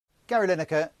Gary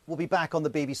Lineker will be back on the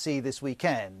BBC this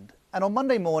weekend. And on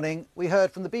Monday morning, we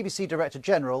heard from the BBC Director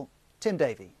General, Tim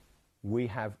Davie. We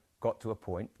have got to a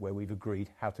point where we've agreed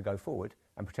how to go forward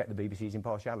and protect the BBC's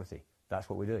impartiality. That's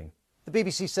what we're doing. The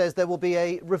BBC says there will be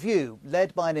a review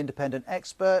led by an independent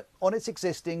expert on its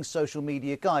existing social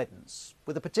media guidance,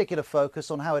 with a particular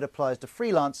focus on how it applies to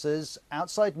freelancers,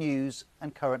 outside news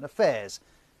and current affairs.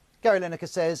 Gary Lineker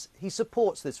says he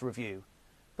supports this review,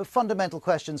 but fundamental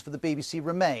questions for the BBC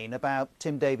remain about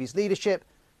Tim Davie's leadership,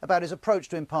 about his approach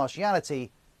to impartiality,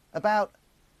 about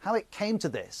how it came to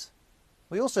this.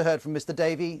 We also heard from Mr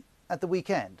Davie at the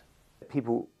weekend.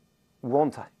 People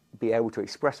want to be able to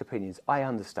express opinions. I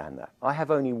understand that. I have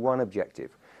only one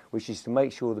objective, which is to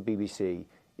make sure the BBC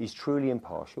is truly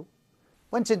impartial.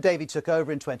 When Tim Davie took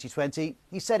over in 2020,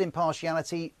 he said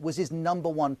impartiality was his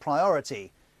 #1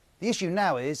 priority. The issue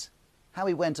now is how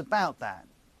he went about that.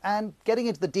 And getting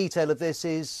into the detail of this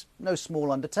is no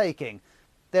small undertaking.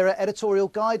 There are editorial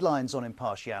guidelines on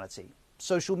impartiality,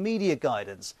 social media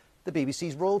guidance, the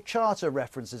BBC's Royal Charter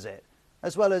references it,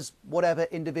 as well as whatever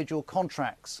individual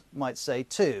contracts might say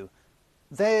too.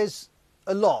 There's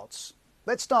a lot.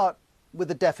 Let's start with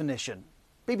the definition.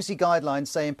 BBC guidelines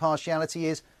say impartiality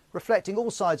is reflecting all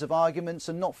sides of arguments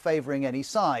and not favouring any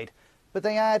side. But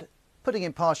they add, putting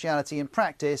impartiality in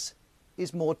practice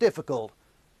is more difficult.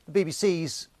 The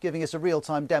BBC's giving us a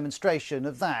real-time demonstration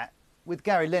of that with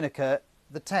Gary Lineker,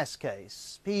 the test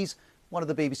case. He's one of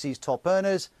the BBC's top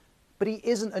earners, but he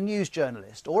isn't a news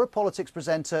journalist or a politics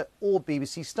presenter or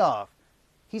BBC staff.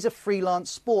 He's a freelance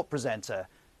sport presenter.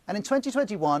 And in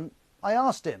 2021, I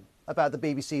asked him about the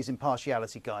BBC's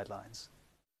impartiality guidelines.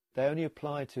 They only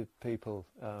apply to people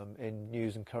in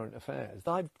news and current affairs.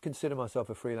 I consider myself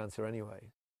a freelancer anyway.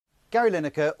 Gary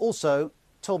Lineker also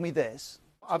told me this.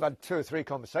 I've had 2 or 3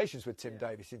 conversations with Tim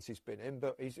Davie since he's been in,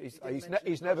 but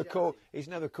he's never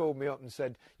called me up and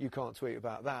said, you can't tweet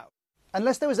about that.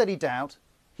 Unless there was any doubt,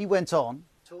 he went on.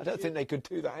 I don't think they could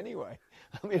do that anyway.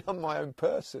 I mean, I'm my own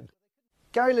person.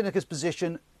 Gary Lineker's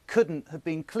position couldn't have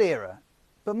been clearer.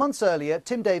 But months earlier,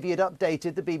 Tim Davie had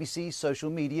updated the BBC's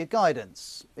social media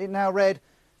guidance. It now read,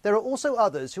 there are also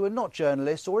others who are not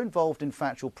journalists or involved in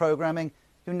factual programming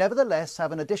who nevertheless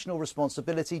have an additional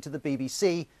responsibility to the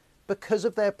BBC because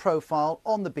of their profile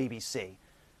on the BBC.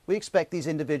 We expect these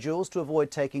individuals to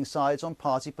avoid taking sides on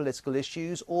party political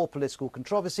issues or political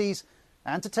controversies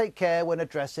and to take care when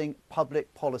addressing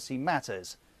public policy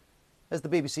matters. As the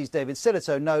BBC's David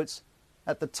Sillito notes,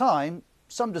 at the time,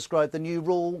 some described the new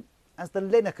rule as the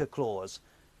Lineker clause.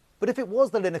 But if it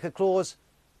was the Lineker clause,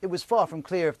 it was far from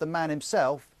clear if the man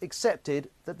himself accepted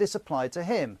that this applied to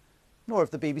him, nor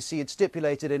if the BBC had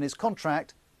stipulated in his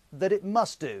contract that it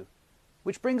must do.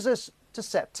 Which brings us to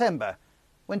September,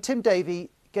 when Tim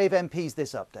Davie gave MPs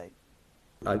this update.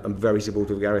 I'm very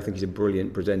supportive of Gary. I think he's a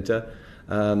brilliant presenter.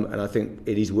 And I think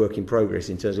it is work in progress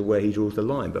in terms of where he draws the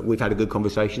line. But we've had a good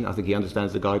conversation. I think he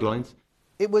understands the guidelines.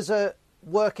 It was a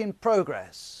work in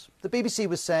progress. The BBC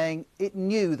was saying it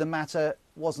knew the matter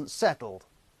wasn't settled.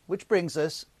 Which brings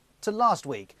us to last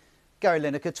week. Gary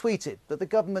Lineker tweeted that the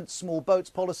government's small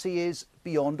boats policy is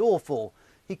beyond awful.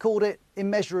 He called it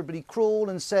immeasurably cruel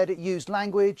and said it used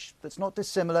language that's not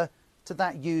dissimilar to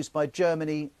that used by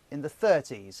Germany in the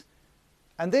 30s.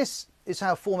 And this is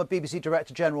how former BBC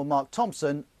Director General Mark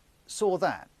Thompson saw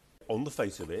that. On the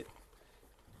face of it,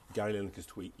 Gary Lineker's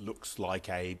tweet looks like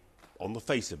a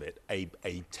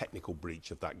technical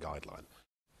breach of that guideline.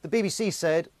 The BBC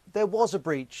said there was a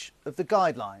breach of the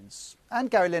guidelines, and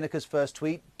Gary Lineker's first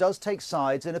tweet does take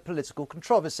sides in a political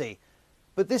controversy.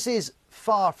 But this is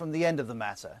far from the end of the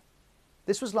matter.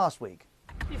 This was last week.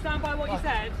 Do you stand by what you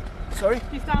said? Sorry? Do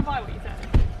you stand by what you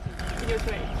said in your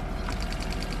tweet?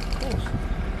 Of course.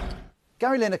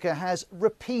 Gary Lineker has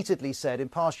repeatedly said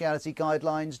impartiality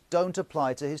guidelines don't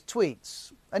apply to his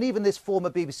tweets. And even this former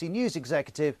BBC News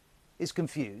executive is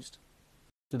confused.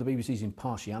 Do the BBC's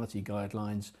impartiality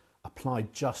guidelines apply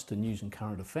just to news and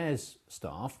current affairs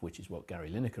staff, which is what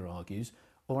Gary Lineker argues,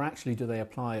 or actually do they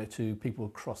apply to people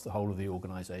across the whole of the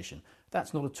organisation?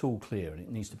 That's not at all clear and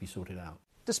it needs to be sorted out.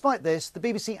 Despite this, the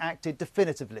BBC acted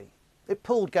definitively. It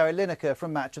pulled Gary Lineker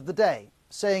from Match of the Day,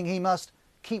 saying he must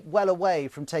keep well away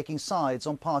from taking sides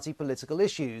on party political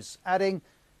issues, adding,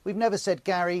 we've never said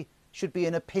Gary should be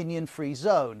an opinion-free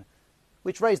zone,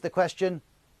 which raised the question,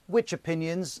 which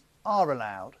opinions are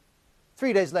allowed?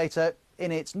 3 days later,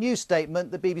 in its news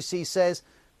statement, the BBC says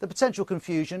the potential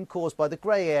confusion caused by the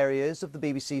grey areas of the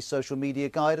BBC's social media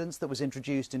guidance that was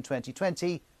introduced in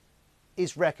 2020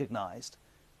 is recognised.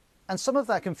 And some of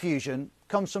that confusion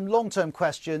comes from long-term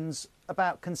questions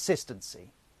about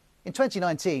consistency. In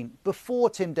 2019,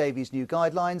 before Tim Davie's new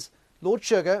guidelines, Lord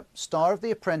Sugar, star of The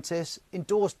Apprentice,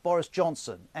 endorsed Boris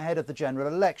Johnson ahead of the general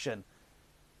election.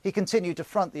 He continued to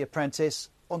front The Apprentice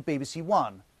on BBC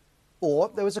One. Or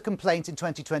there was a complaint in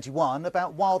 2021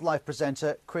 about wildlife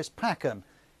presenter Chris Packham.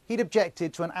 He'd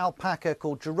objected to an alpaca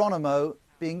called Geronimo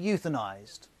being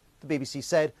euthanised. The BBC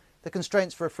said the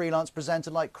constraints for a freelance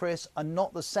presenter like Chris are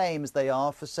not the same as they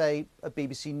are for, say, a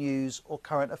BBC News or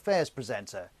current affairs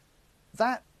presenter.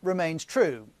 That remains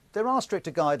true. There are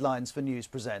stricter guidelines for news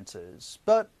presenters.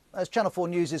 But, as Channel 4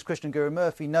 News' Christian Guru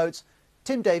Murphy notes,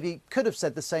 Tim Davie could have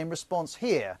said the same response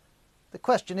here. The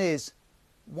question is,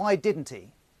 why didn't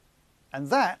he? And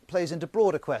that plays into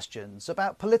broader questions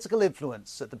about political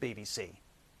influence at the BBC.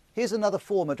 Here's another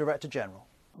former Director General.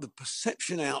 The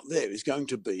perception out there is going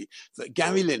to be that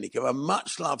Gary Lineker, a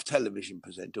much-loved television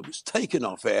presenter, was taken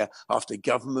off air after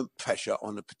government pressure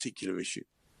on a particular issue.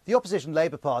 The opposition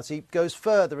Labour Party goes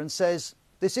further and says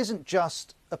this isn't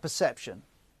just a perception.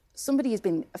 Somebody has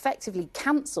been effectively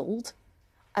cancelled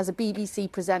as a BBC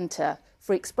presenter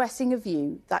for expressing a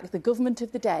view that the government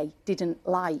of the day didn't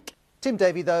like. Tim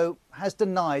Davie, though, has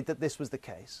denied that this was the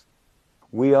case.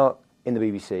 We are in the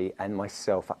BBC and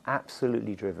myself are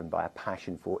absolutely driven by a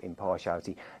passion for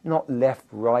impartiality, not left,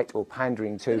 right or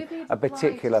pandering to a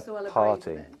particular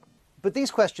party. But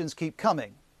these questions keep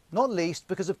coming, not least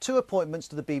because of two appointments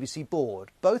to the BBC board,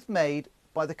 both made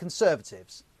by the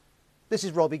Conservatives. This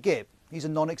is Robbie Gibb. He's a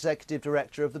non-executive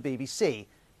director of the BBC.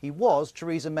 He was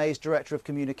Theresa May's Director of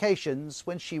Communications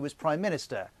when she was Prime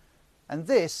Minister. And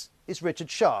this is Richard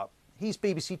Sharp. He's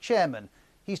BBC chairman.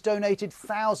 He's donated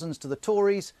thousands to the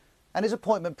Tories, and his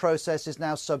appointment process is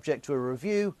now subject to a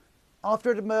review after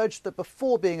it emerged that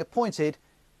before being appointed,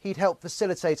 he'd helped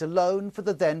facilitate a loan for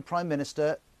the then Prime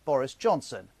Minister, Boris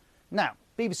Johnson. Now,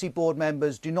 BBC board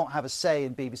members do not have a say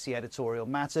in BBC editorial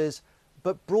matters,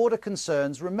 but broader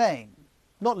concerns remain,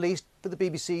 not least for the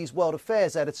BBC's World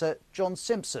Affairs editor, John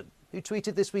Simpson, who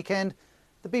tweeted this weekend,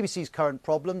 "The BBC's current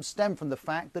problems stem from the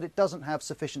fact that it doesn't have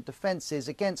sufficient defences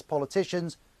against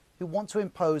politicians who want to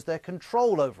impose their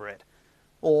control over it."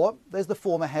 Or there's the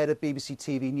former head of BBC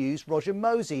TV News, Roger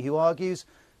Mosey, who argues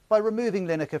by removing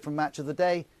Lineker from Match of the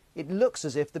Day, it looks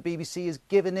as if the BBC has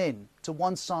given in to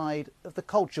one side of the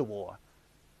culture war.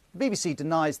 The BBC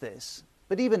denies this,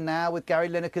 but even now, with Gary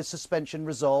Lineker's suspension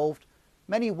resolved,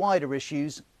 many wider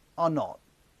issues are not.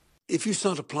 If you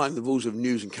start applying the rules of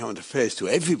news and current affairs to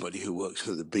everybody who works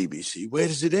for the BBC, where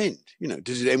does it end? You know,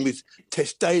 does it end with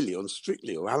Tess Daly on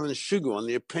Strictly, or Alan Sugar on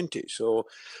The Apprentice, or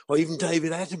even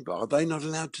David Attenborough? Are they not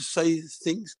allowed to say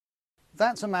things?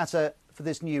 That's a matter for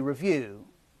this new review.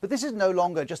 But this is no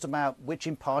longer just about which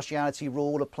impartiality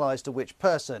rule applies to which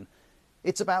person.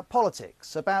 It's about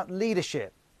politics, about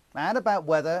leadership, and about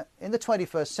whether, in the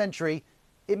 21st century,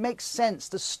 it makes sense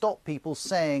to stop people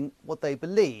saying what they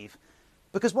believe.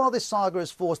 Because while this saga has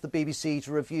forced the BBC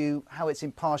to review how its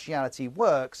impartiality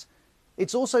works,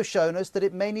 it's also shown us that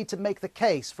it may need to make the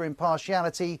case for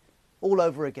impartiality all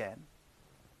over again.